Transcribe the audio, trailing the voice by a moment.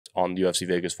on UFC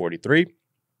Vegas 43.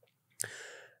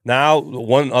 Now,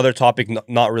 one other topic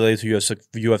not related to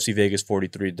UFC Vegas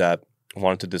 43 that I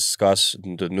wanted to discuss,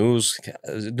 the news.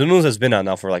 The news has been out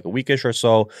now for like a weekish or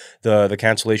so. The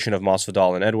cancellation of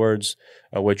Masvidal and Edwards,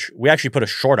 which we actually put a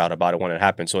short out about it when it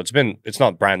happened. So it's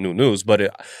not brand new news, but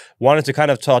it wanted to kind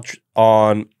of touch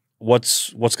on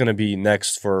what's going to be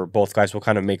next for both guys. What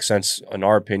kind of makes sense in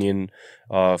our opinion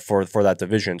for that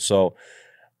division. So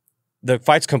the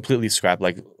fight's completely scrapped.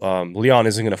 Like Leon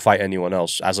isn't going to fight anyone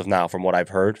else as of now, from what I've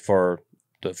heard.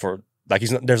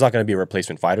 There's not going to be a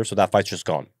replacement fighter, so that fight's just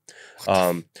gone.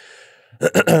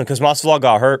 Because Masvidal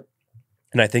got hurt,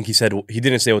 and I think he said he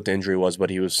didn't say what the injury was, but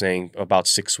he was saying about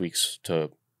 6 weeks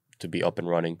to be up and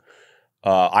running.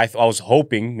 I was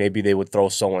hoping maybe they would throw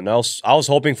someone else. I was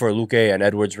hoping for a Luque and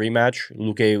Edwards rematch.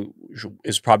 Luque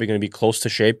is probably going to be close to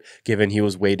shape, given he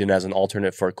was weighed in as an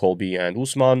alternate for Colby and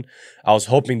Usman. I was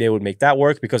hoping they would make that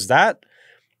work, because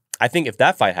I think if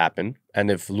that fight happened,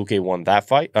 and if Luque won that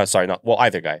fight,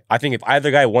 either guy. I think if either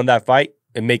guy won that fight,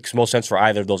 it makes most sense for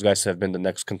either of those guys to have been the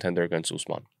next contender against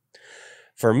Usman.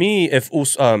 For me, if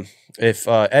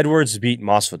Edwards beat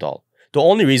Masvidal, the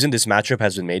only reason this matchup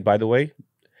has been made, by the way,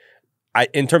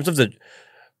 in terms of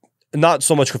not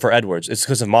so much for Edwards, it's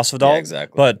because of Masvidal. Yeah,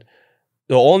 exactly. But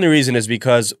the only reason is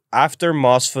because after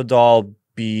Masvidal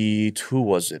beat, who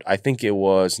was it? I think it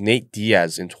was Nate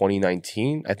Diaz in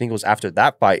 2019. I think it was after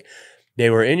that fight. They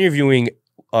were interviewing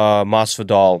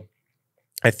Masvidal.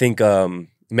 I think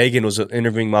Megan was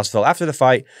interviewing Masvidal after the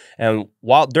fight, and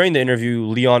during the interview,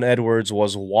 Leon Edwards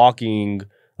was walking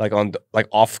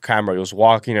off camera. He was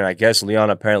walking, and I guess Leon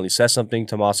apparently said something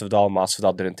to Masvidal.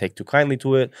 Masvidal didn't take too kindly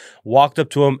to it. Walked up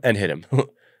to him and hit him.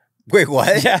 Wait,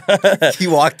 what? Yeah, he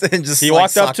walked in just. He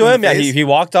walked up to him. Yeah, he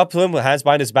walked up to him with hands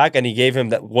behind his back, and he gave him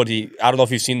that. I don't know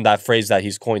if you've seen that phrase that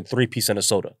he's coined, 3-piece and a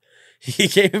soda. He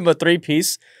gave him a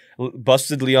 3-piece,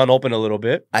 busted Leon open a little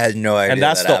bit. I had no idea. And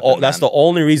that's the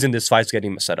only reason this fight's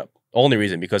getting set up. Only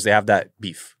reason, because they have that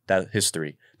beef, that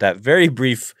history, that very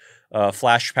brief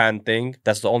flash pan thing.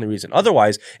 That's the only reason.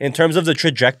 Otherwise, in terms of the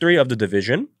trajectory of the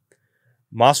division,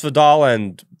 Masvidal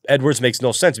and Edwards makes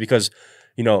no sense, because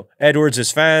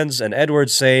Edwards' fans and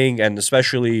Edwards saying, and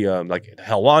especially like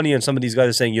Helwani and some of these guys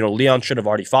are saying, Leon should have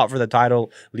already fought for the title.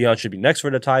 Leon should be next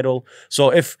for the title. So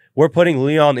if we're putting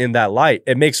Leon in that light,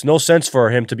 it makes no sense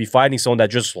for him to be fighting someone that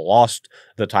just lost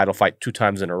the title fight 2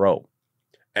 times in a row.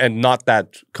 And not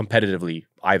that competitively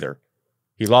either.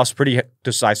 He lost pretty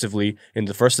decisively in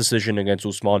the first decision against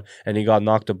Usman, and he got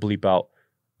knocked the bleep out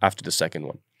after the second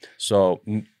one. So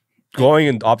going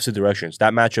in opposite directions,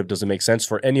 that matchup doesn't make sense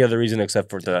for any other reason except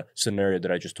for the scenario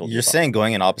that I just told you. You're saying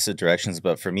going in opposite directions,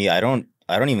 but for me, I don't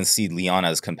even see Leon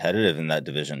as competitive in that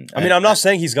division. I mean, I'm not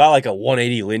saying he's got like a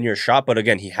 180 linear shot, but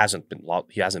again, he hasn't been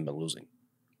losing.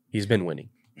 He's been winning.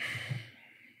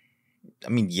 I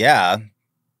mean, yeah,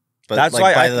 but that's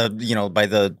like by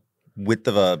the width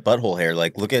of a butthole hair.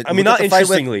 Like, look at. I mean, not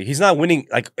interestingly, he's not winning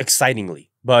like excitingly,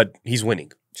 but he's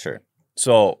winning. Sure.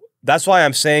 So that's why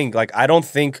I'm saying, like, I don't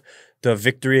think the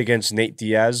victory against Nate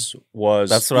Diaz was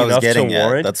That's what I was getting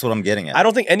at. That's what I'm getting at. I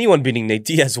don't think anyone beating Nate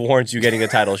Diaz warrants you getting a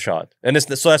title shot. And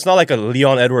so that's not like a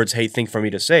Leon Edwards hate thing for me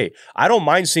to say. I don't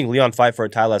mind seeing Leon fight for a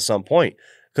title at some point.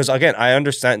 Because, again, I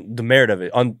understand the merit of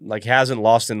it. He hasn't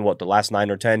lost in, the last 9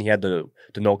 or 10. He had the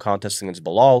no contest against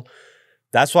Bilal.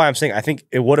 That's why I'm saying I think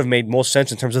it would have made most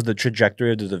sense in terms of the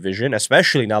trajectory of the division,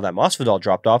 especially now that Masvidal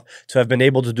dropped off, to have been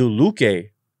able to do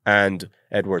Luque and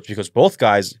Edwards, because both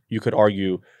guys, you could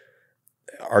argue,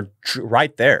 are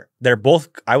right there.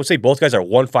 I would say both guys are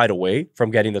 1 fight away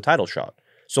from getting the title shot.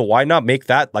 So why not make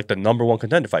that like the #1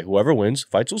 contender fight? Whoever wins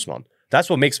fights Usman. That's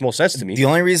what makes most sense to me. The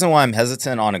only reason why I'm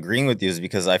hesitant on agreeing with you is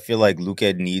because I feel like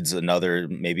Luque needs another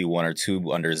maybe 1 or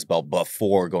 2 under his belt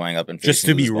before going up and facing just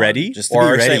to be Usman. ready. Just to be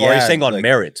ready. Or are you saying on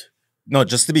merit? No,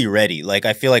 just to be ready. Like,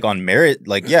 I feel like on merit,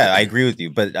 like, yeah, I agree with you,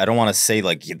 but I don't want to say,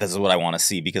 like, this is what I want to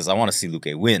see, because I want to see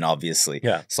Luque win, obviously.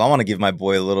 Yeah. So I want to give my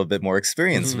boy a little bit more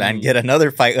experience, man. Get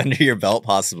another fight under your belt,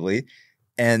 possibly.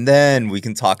 And then we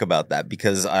can talk about that,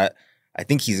 because I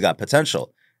think he's got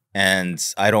potential. And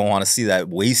I don't want to see that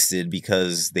wasted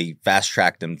because they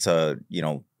fast-tracked him to,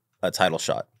 a title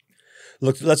shot.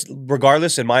 Look,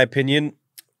 regardless, in my opinion,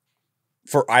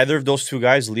 for either of those 2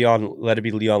 guys, Leon, let it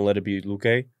be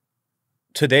Luque,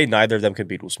 today, neither of them can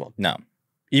beat Usman. No.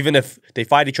 Even if they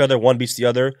fight each other, one beats the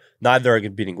other, neither are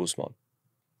beating Usman.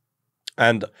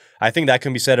 And I think that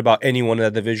can be said about anyone in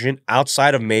that division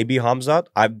outside of maybe Khamzat.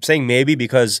 I'm saying maybe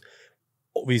because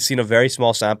we've seen a very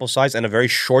small sample size and a very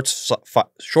short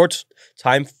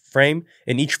time frame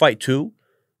in each fight too.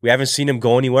 We haven't seen him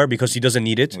go anywhere because he doesn't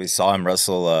need it. We saw him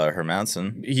wrestle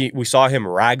Hermanson. We saw him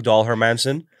ragdoll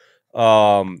Hermanson.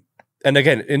 And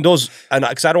again, in those, and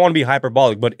because I don't want to be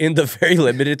hyperbolic, but in the very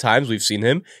limited times we've seen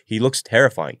him, he looks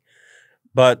terrifying.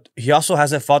 But he also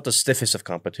hasn't fought the stiffest of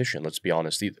competition, let's be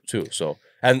honest, too. So,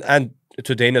 and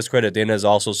to Dana's credit, Dana has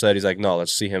also said, he's like, no,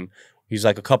 let's see him. He's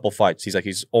like a couple fights. He's like,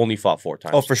 he's only fought 4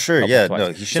 times. Oh, for sure. Yeah,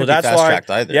 no, he shouldn't be fast-tracked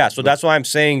either. Yeah, so that's why I'm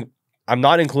saying I'm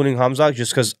not including Hamzat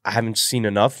just because I haven't seen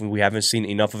enough. And we haven't seen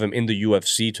enough of him in the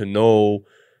UFC to know,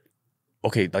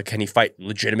 okay, like, can he fight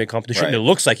legitimate competition? Right. It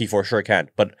looks like he for sure can,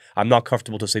 but I'm not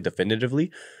comfortable to say definitively.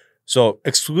 So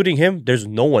excluding him, there's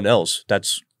no one else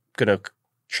that's going to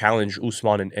challenge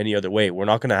Usman in any other way. We're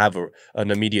not going to have an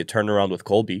immediate turnaround with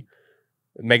Colby.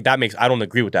 I don't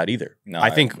agree with that either. No, I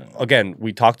think, again,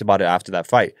 we talked about it after that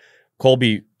fight.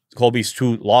 Colby's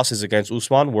 2 losses against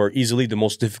Usman were easily the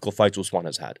most difficult fights Usman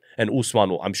has had. And Usman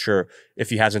will, I'm sure,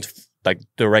 if he hasn't like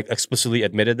explicitly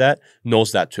admitted that,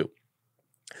 knows that too.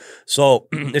 So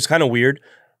it's kind of weird.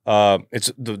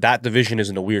 That division is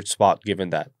in a weird spot given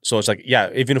that. So it's like, yeah,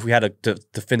 even if we had a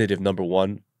definitive number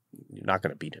 1, you're not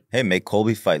going to beat him. Hey, make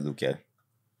Colby fight Luque.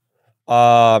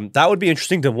 That would be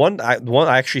interesting. The one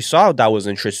I actually saw that was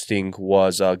interesting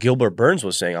was Gilbert Burns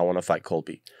was saying, I want to fight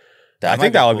Colby. I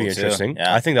think that would be interesting.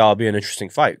 Yeah. I think that would be an interesting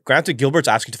fight. Granted, Gilbert's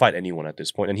asking to fight anyone at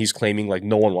this point, and he's claiming like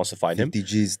no one wants to fight him. 50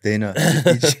 G's, Dana.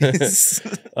 50 G's.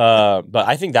 But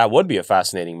I think that would be a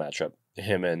fascinating matchup.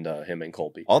 Him and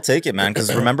Colby. I'll take it, man.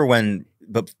 Because remember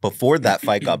before that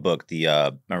fight got booked,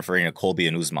 I'm referring to Colby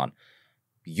and Usman.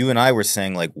 You and I were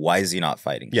saying, like, why is he not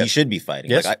fighting? Yes. He should be fighting.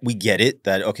 Yes. Like, we get it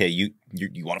that, okay, you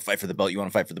want to fight for the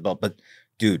belt, but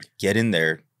dude, get in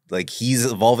there. Like, he's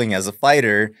evolving as a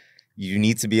fighter. You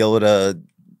need to be able to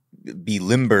be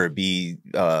limber, be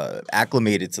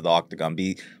acclimated to the octagon,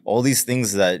 be all these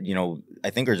things that, I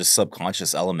think are just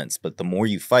subconscious elements. But the more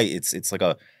you fight, it's like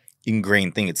a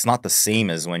ingrained thing. It's not the same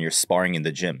as when you're sparring in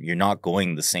the gym. You're not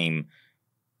going the same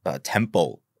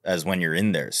tempo as when you're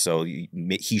in there. So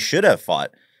he should have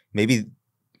fought. Maybe,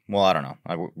 well, I don't know.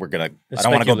 I don't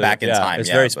want to go back in time. It's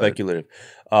very speculative.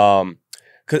 And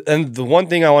the one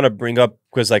thing I want to bring up,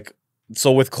 because like,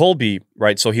 so with Colby,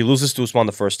 right? So he loses to Usman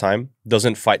the first time,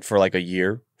 doesn't fight for like a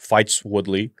year, fights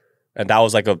Woodley, and that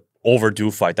was like a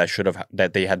overdue fight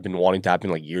that they had been wanting to happen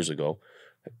like years ago.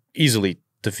 Easily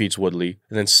defeats Woodley,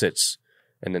 and then sits,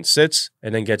 and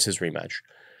then gets his rematch.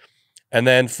 And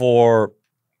then for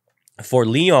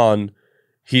Leon,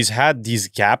 he's had these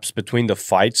gaps between the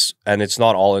fights, and it's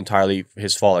not all entirely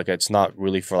his fault. Like, it's not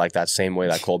really for like that same way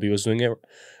that Colby was doing it.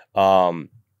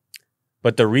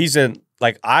 But the reason,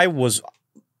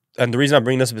 and the reason I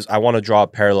bring this up is I want to draw a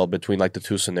parallel between like the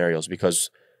 2 scenarios, because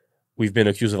we've been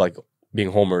accused of like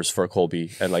being homers for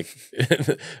Colby and like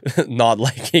not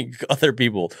liking other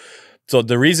people. So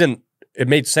the reason it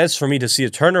made sense for me to see a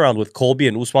turnaround with Colby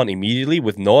and Usman immediately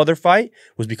with no other fight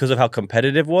was because of how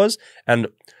competitive it was, and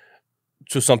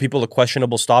to some people a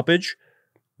questionable stoppage.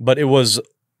 But it was,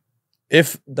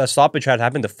 if the stoppage had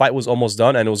happened, the fight was almost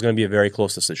done and it was going to be a very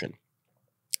close decision.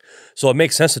 So it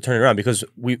makes sense to turn it around, because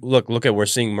we're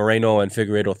seeing Moreno and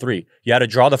Figueiredo 3. You had to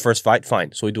draw the first fight,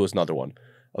 fine. So we do another one.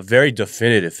 A very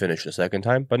definitive finish the second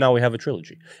time, but now we have a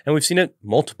trilogy. And we've seen it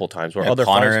multiple times where other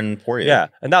Conor fighters, and Poirier. Yeah,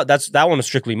 and that one is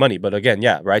strictly money. But again,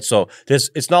 yeah, right? So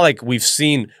it's not like we've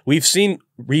seen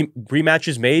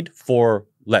rematches made for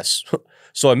less.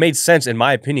 So it made sense, in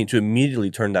my opinion, to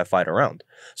immediately turn that fight around.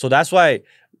 So that's why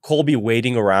Colby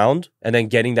waiting around and then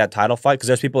getting that title fight, because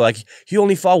there's people like, he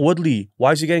only fought Woodley.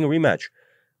 Why is he getting a rematch?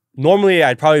 Normally,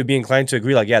 I'd probably be inclined to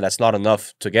agree, like, yeah, that's not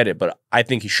enough to get it, but I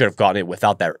think he should have gotten it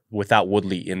without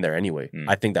Woodley in there anyway.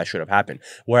 I think that should have happened.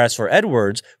 Whereas for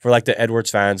Edwards, for like the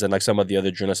Edwards fans and like some of the other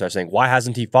journalists are saying, why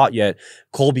hasn't he fought yet?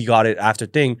 Colby got it after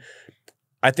thing.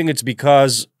 I think it's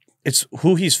because it's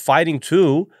who he's fighting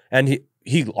to, and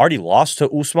he already lost to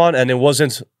Usman, and it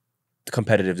wasn't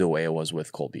competitive the way it was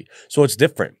with Colby. So it's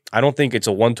different. I don't think it's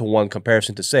a one-to-one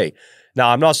comparison to say. Now,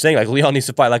 I'm not saying like Leon needs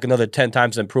to fight like another 10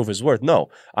 times and prove his worth. No,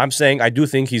 I'm saying I do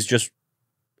think he's just,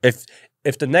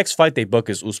 if the next fight they book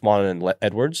is Usman and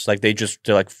Edwards, like they're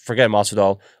like, forget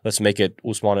Masvidal, let's make it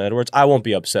Usman and Edwards, I won't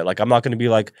be upset. Like, I'm not going to be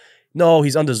like, no,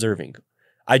 he's undeserving.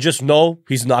 I just know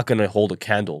he's not going to hold a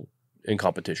candle in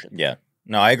competition. Yeah.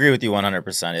 No, I agree with you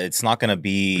 100%. It's not going to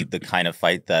be the kind of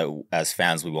fight that, as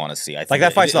fans, we want to see. I think like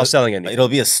that fight's not selling anything. It'll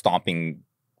be a stomping,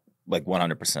 like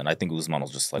 100%. I think Usman will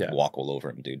just like walk all over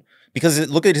him, dude. Because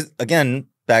look at again,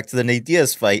 back to the Nate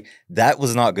Diaz fight. That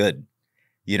was not good.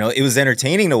 It was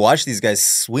entertaining to watch these guys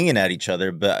swinging at each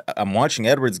other, but I'm watching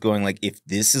Edwards going like, if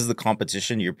this is the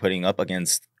competition you're putting up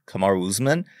against Kamaru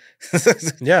Usman,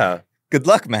 yeah, good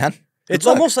luck, man. It's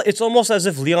almost as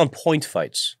if Leon point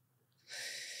fights.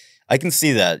 I can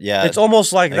see that. Yeah, it's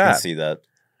almost like that. I can see that.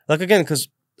 Like, again, because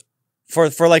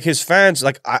for like his fans,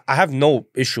 like I have no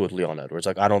issue with Leon Edwards.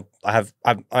 Like I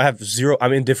have zero.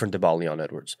 I'm indifferent about Leon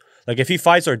Edwards. Like if he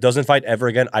fights or doesn't fight ever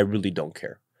again, I really don't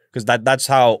care because that's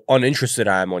how uninterested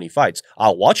I am when he fights.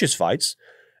 I'll watch his fights,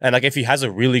 and like if he has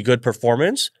a really good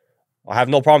performance, I have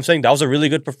no problem saying that was a really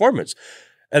good performance.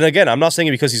 And again, I'm not saying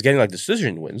it because he's getting like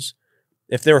decision wins.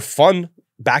 If they're fun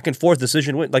back and forth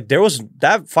decision win, like there was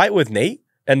that fight with Nate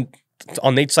and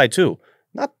on Nate's side too.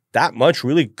 Not that much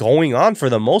really going on for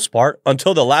the most part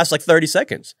until the last like 30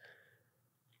 seconds.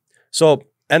 So,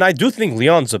 and I do think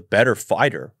Leon's a better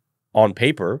fighter on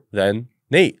paper than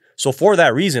Nate. So for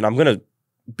that reason, I'm going to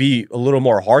be a little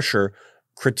more harsher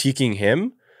critiquing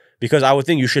him because I would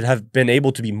think you should have been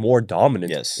able to be more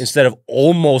dominant instead of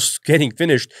almost getting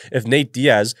finished if Nate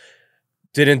Diaz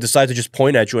didn't decide to just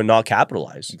point at you and not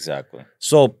capitalize. Exactly.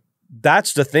 So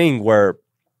that's the thing where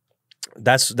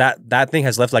that thing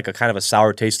has left like a kind of a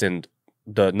sour taste in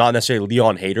the not necessarily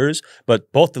Leon haters,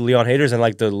 but both the Leon haters and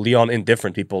like the Leon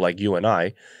indifferent people like you and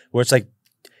I, where it's like,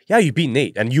 yeah, you beat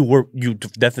Nate and you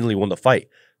definitely won the fight,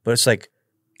 but it's like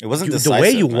it wasn't the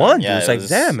way you won. Yeah, it's like,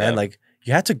 damn, man, like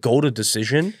you had to go to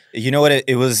decision. You know what?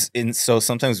 It was in. So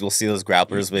sometimes we'll see those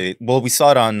grapplers. We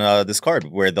saw it on this card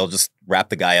where they'll just wrap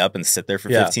the guy up and sit there for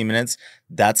 15 minutes.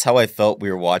 That's how I felt we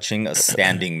were watching a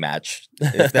standing match.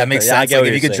 If that makes sense. Like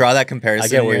if you could draw that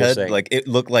comparison in your head, like it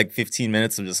looked like 15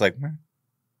 minutes of just like. Meh.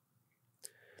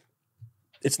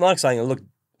 It's not exciting. Look,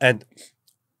 and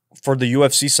for the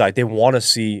UFC side, they want to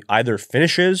see either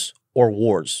finishes or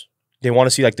wars. They want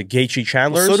to see like the Gaethje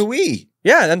Chandlers. Well, so do we.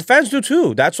 Yeah, and the fans do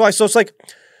too. That's why. So it's like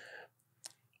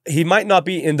he might not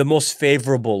be in the most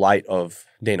favorable light of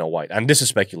Dana White. And this is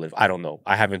speculative. I don't know.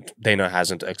 Dana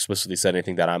hasn't explicitly said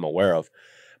anything that I'm aware of.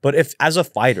 But if as a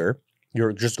fighter,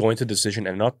 you're just going to decision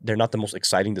and they're not the most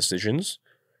exciting decisions,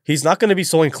 he's not going to be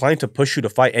so inclined to push you to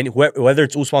fight whether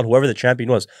it's Usman, whoever the champion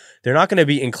was. They're not going to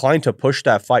be inclined to push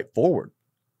that fight forward.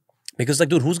 Because like,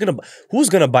 dude, who's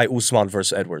gonna buy Usman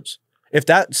versus Edwards? If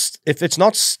it's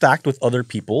not stacked with other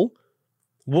people,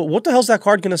 what the hell's that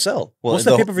card going to sell? Well, what's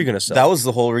the pay-per-view going to sell? That was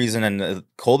the whole reason, and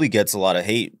Colby gets a lot of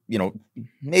hate,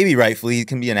 maybe rightfully. He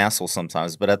can be an asshole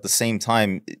sometimes, but at the same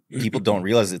time, people don't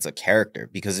realize it's a character.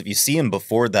 Because if you see him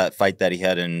before that fight that he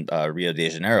had in Rio de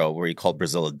Janeiro, where he called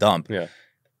Brazil a dump,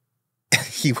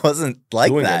 he wasn't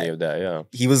like doing that. any of that, yeah.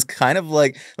 He was kind of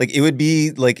like it would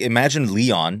be like, imagine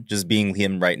Leon just being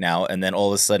him right now, and then all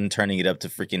of a sudden turning it up to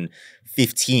freaking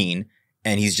 15,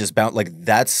 and he's just bound. Like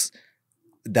that's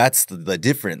the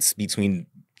difference between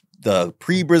the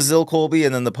pre-Brazil Colby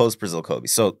and then the post-Brazil Colby.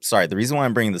 So, sorry, the reason why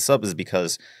I'm bringing this up is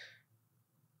because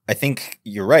I think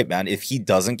you're right, man. If he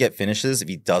doesn't get finishes, if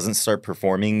he doesn't start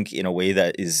performing in a way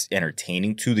that is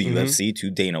entertaining to the UFC, to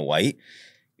Dana White,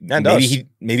 and he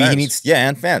needs,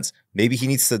 and fans. Maybe he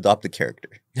needs to adopt a character.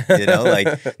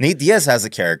 Like Nate Diaz has a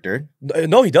character.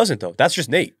 No, he doesn't though. That's just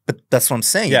Nate. But that's what I'm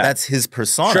saying. Yeah. That's his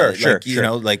persona. Sure.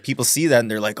 Like people see that and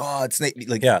they're like, oh, it's Nate.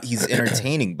 Like he's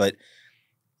entertaining, but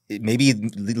maybe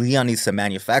Leon needs to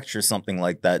manufacture something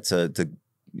like that to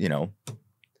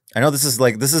I know this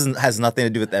has nothing to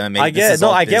do with MMA.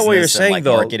 I get what you're saying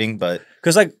though. Marketing, but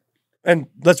because and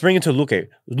let's bring it to Luque.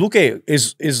 Luque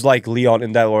is like Leon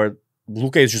in that where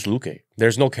Luque is just Luque.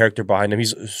 There's no character behind him.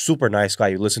 He's a super nice guy.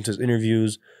 You listen to his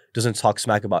interviews, doesn't talk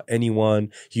smack about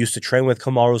anyone. He used to train with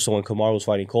Kamaru, so when Kamaru was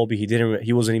fighting Colby,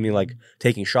 he wasn't even like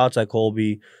taking shots at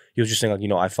Colby. He was just saying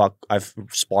like, I've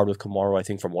sparred with Kamaru. I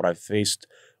think from what I've faced,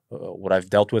 what I've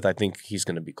dealt with, I think he's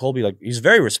gonna be Colby. Like he's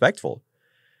very respectful,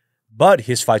 but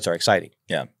his fights are exciting.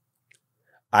 Yeah.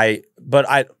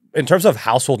 In terms of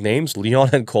household names, Leon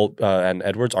and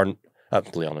Edwards aren't.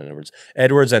 Leon and Edwards.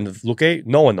 Edwards and Luque,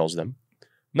 no one knows them.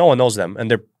 No one knows them,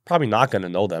 and they're probably not going to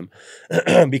know them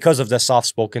because of the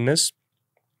soft-spokenness.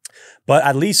 But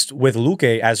at least with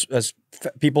Luque, as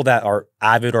people that are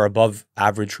avid or above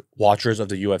average watchers of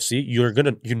the UFC,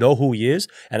 you know who he is,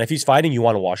 and if he's fighting, you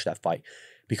want to watch that fight.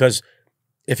 Because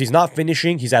if he's not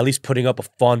finishing, he's at least putting up a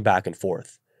fun back and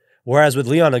forth. Whereas with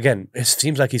Leon, again, it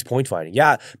seems like he's point fighting.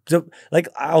 Yeah, like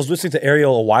I was listening to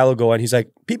Ariel a while ago, and he's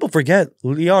like, people forget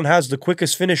Leon has the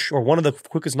quickest finish or one of the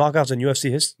quickest knockouts in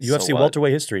UFC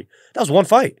welterweight history. That was one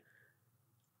fight.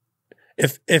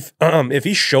 If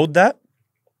he showed that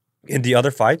in the other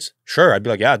fights, sure, I'd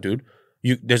be like, yeah, dude,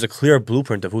 there's a clear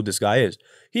blueprint of who this guy is.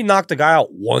 He knocked the guy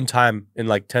out one time in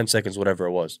like 10 seconds, whatever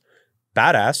it was.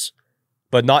 Badass.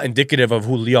 But not indicative of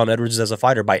who Leon Edwards is as a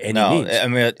fighter by any means. I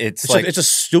mean, it's a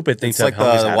stupid thing. It's like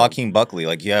Joaquin Buckley.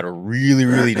 Like you had a really,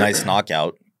 really nice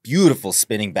knockout, beautiful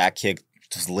spinning back kick,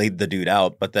 just laid the dude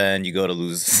out. But then you go to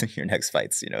lose your next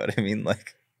fights. You know what I mean?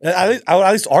 Like, I would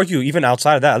at least argue, even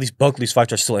outside of that, at least Buckley's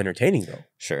fights are still entertaining, though.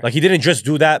 Sure. Like, he didn't just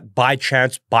do that by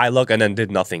chance, by luck, and then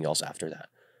did nothing else after that.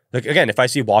 Like, again, if I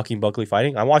see Joaquin Buckley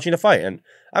fighting, I'm watching the fight. And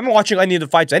I'm watching any of the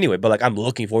fights anyway, but, like, I'm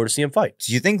looking forward to see him fight.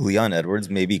 Do you think Leon Edwards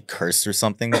maybe cursed or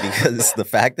something? Because the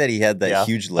fact that he had that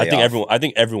huge layoff. I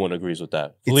think everyone agrees with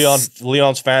that.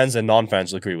 Leon's fans and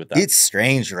non-fans agree with that. It's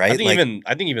strange, right? I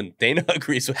think even Dana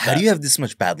agrees with that. How do you have this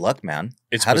much bad luck, man?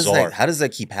 It's bizarre. How does that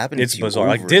keep happening? It's bizarre.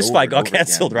 Like, this fight got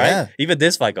canceled, right? Yeah. Even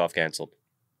this fight got canceled.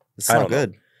 It's not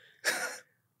good.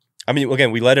 I mean,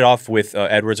 again, we let it off with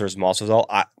Edwards versus Masvidal.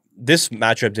 This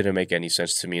matchup didn't make any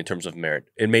sense to me in terms of merit.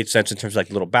 It made sense in terms of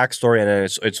like little backstory, and then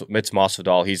it's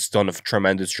Masvidal. He's done a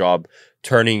tremendous job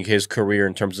turning his career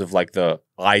in terms of like the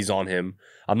eyes on him.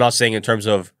 I'm not saying in terms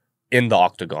of in the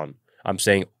octagon. I'm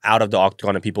saying out of the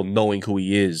octagon and people knowing who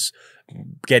he is,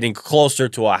 getting closer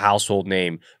to a household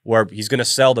name where he's going to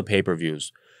sell the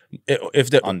pay-per-views.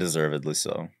 Undeservedly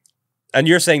so. And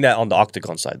you're saying that on the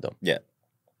octagon side, though. Yeah.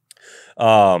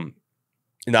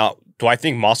 Now, do I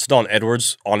think Masvidal and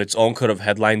Edwards on its own could have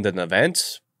headlined an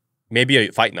event? Maybe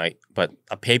a fight night, but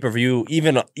a pay-per-view,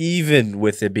 even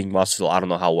with it being Masvidal, I don't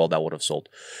know how well that would have sold.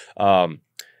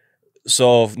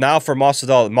 So now for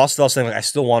Masvidal saying, like, I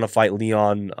still want to fight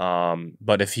Leon,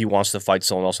 but if he wants to fight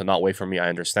someone else and not wait for me, I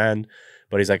understand.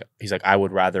 But he's like, I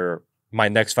would rather, my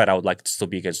next fight, I would like to still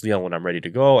be against Leon when I'm ready to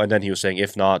go. And then he was saying,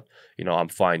 if not, I'm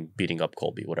fine beating up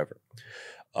Colby, whatever.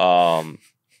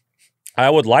 I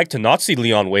would like to not see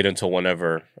Leon wait until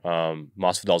whenever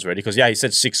Masvidal's ready. Because, yeah, he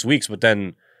said 6 weeks, but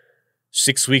then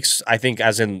 6 weeks, I think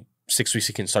as in 6 weeks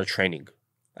he can start training.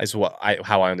 Is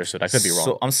how I understood. I could be wrong.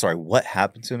 So, I'm sorry, what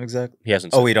happened to him exactly? He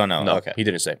hasn't said. Oh, we don't know. No, okay. He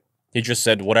didn't say. He just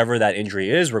said whatever that injury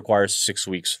is requires 6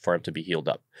 weeks for him to be healed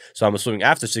up. So I'm assuming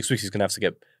after 6 weeks, he's going to have to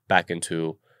get back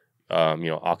into,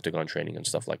 octagon training and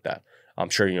stuff like that. I'm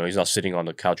sure, he's not sitting on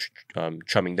the couch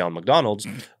chumming down McDonald's,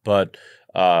 but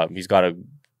he's got to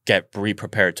get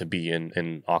re-prepared to be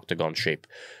in octagon shape.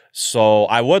 So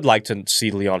I would like to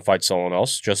see Leon fight someone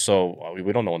else, just so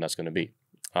we don't know when that's going to be.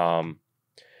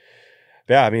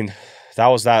 Yeah, I mean, that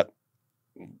was that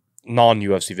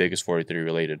non-UFC Vegas 43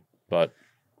 related. But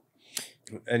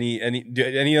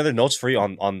any other notes for you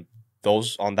on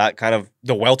that kind of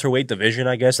the welterweight division,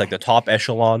 I guess, like the top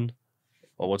echelon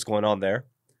of what's going on there?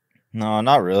 No,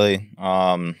 not really.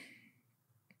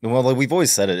 Well, like we've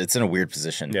always said it's in a weird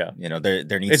position. Yeah.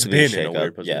 There needs to be a shakeup. In a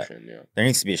weird position, yeah. There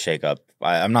needs to be a shakeup.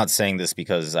 I'm not saying this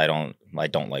because I don't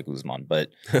like Usman, but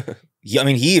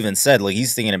he even said like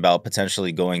he's thinking about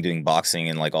potentially doing boxing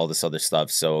and like all this other stuff.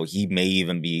 So he may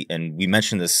even be, and we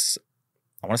mentioned this,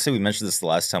 I want to say we mentioned this the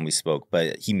last time we spoke,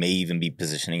 but he may even be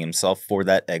positioning himself for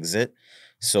that exit.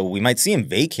 So we might see him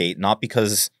vacate, not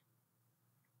because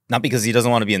he doesn't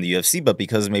want to be in the UFC, but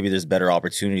because maybe there's better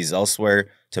opportunities elsewhere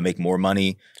to make more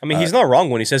money. I mean, he's not wrong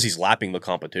when he says he's lapping the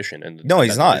competition. No,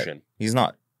 he's not. He's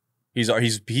not.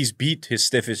 He's beat his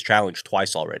stiffest challenge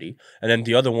twice already, and then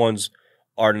the other ones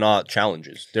are not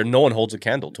challenges. No one holds a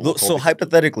candle to. So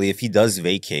hypothetically, if he does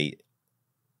vacate,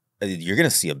 you're gonna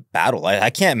see a battle. I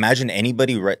can't imagine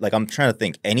anybody. Like I'm trying to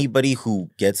think, anybody who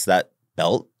gets that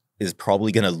belt is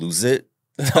probably gonna lose it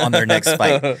on their next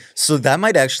fight. So that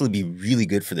might actually be really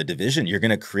good for the division. You're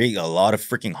going to create a lot of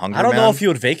freaking hunger. I don't know if he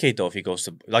would vacate though if he goes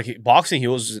to like boxing.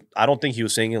 I don't think he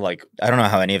was saying it like. I don't know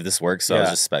how any of this works, so I was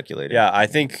just speculating. Yeah, I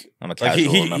think I'm a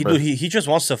casual member. He just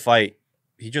wants to fight.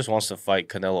 He just wants to fight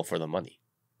Canelo for the money.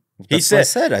 I said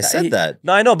that.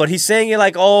 No, I know, but he's saying it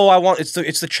like, oh, it's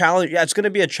the challenge. Yeah, it's going to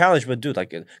be a challenge, but dude,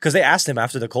 like, because they asked him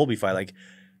after the Colby fight, like,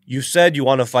 you said you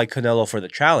want to fight Canelo for the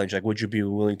challenge. Like, would you be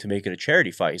willing to make it a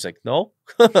charity fight? He's like, no.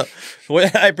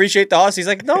 I appreciate the odds. He's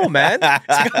like, no, man. I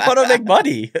want to make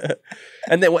money.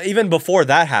 And then even before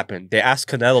that happened, they asked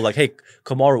Canelo, like, hey,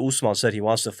 Kamaru Usman said he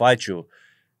wants to fight you.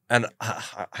 And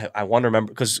I want to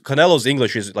remember, because Canelo's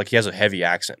English is like, he has a heavy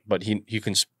accent, but he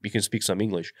can speak some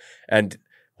English. And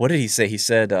what did he say? He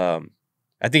said, I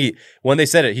think when they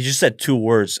said it, he just said 2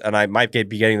 words, and I might be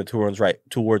getting the 2 words right,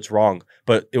 2 words wrong,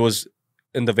 but it was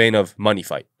in the vein of money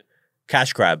fight,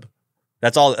 cash grab.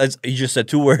 That's all. He just said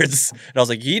 2 words, and I was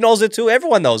like, he knows it too.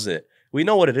 Everyone knows it. We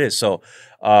know what it is. So,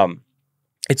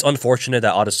 it's unfortunate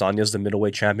that Adesanya is the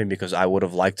middleweight champion because I would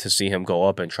have liked to see him go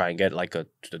up and try and get like the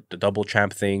double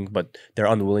champ thing, but they're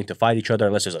unwilling to fight each other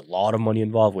unless there's a lot of money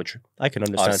involved, which I can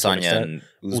understand. Adesanya and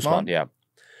Usman, yeah.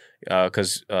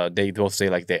 Because they both say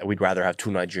like we'd rather have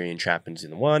 2 Nigerian champions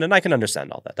than one, and I can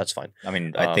understand all that. That's fine. I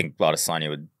mean, I think Adesanya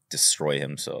would destroy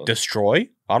him. So destroy?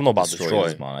 I don't know about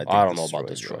destroy. I don't know about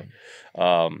destroy.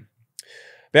 Yeah,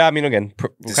 I mean, again,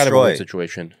 kind of a weird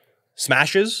situation.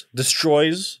 Smashes,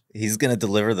 destroys. He's gonna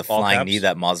deliver the flying knee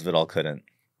that Masvidal couldn't.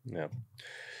 Yeah.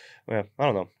 Yeah, I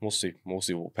don't know. We'll see. We'll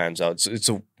see what pans out.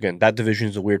 Again, that division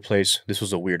is a weird place. This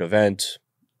was a weird event.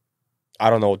 I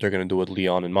don't know what they're gonna do with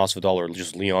Leon and Masvidal, or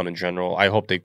just Leon in general. I hope they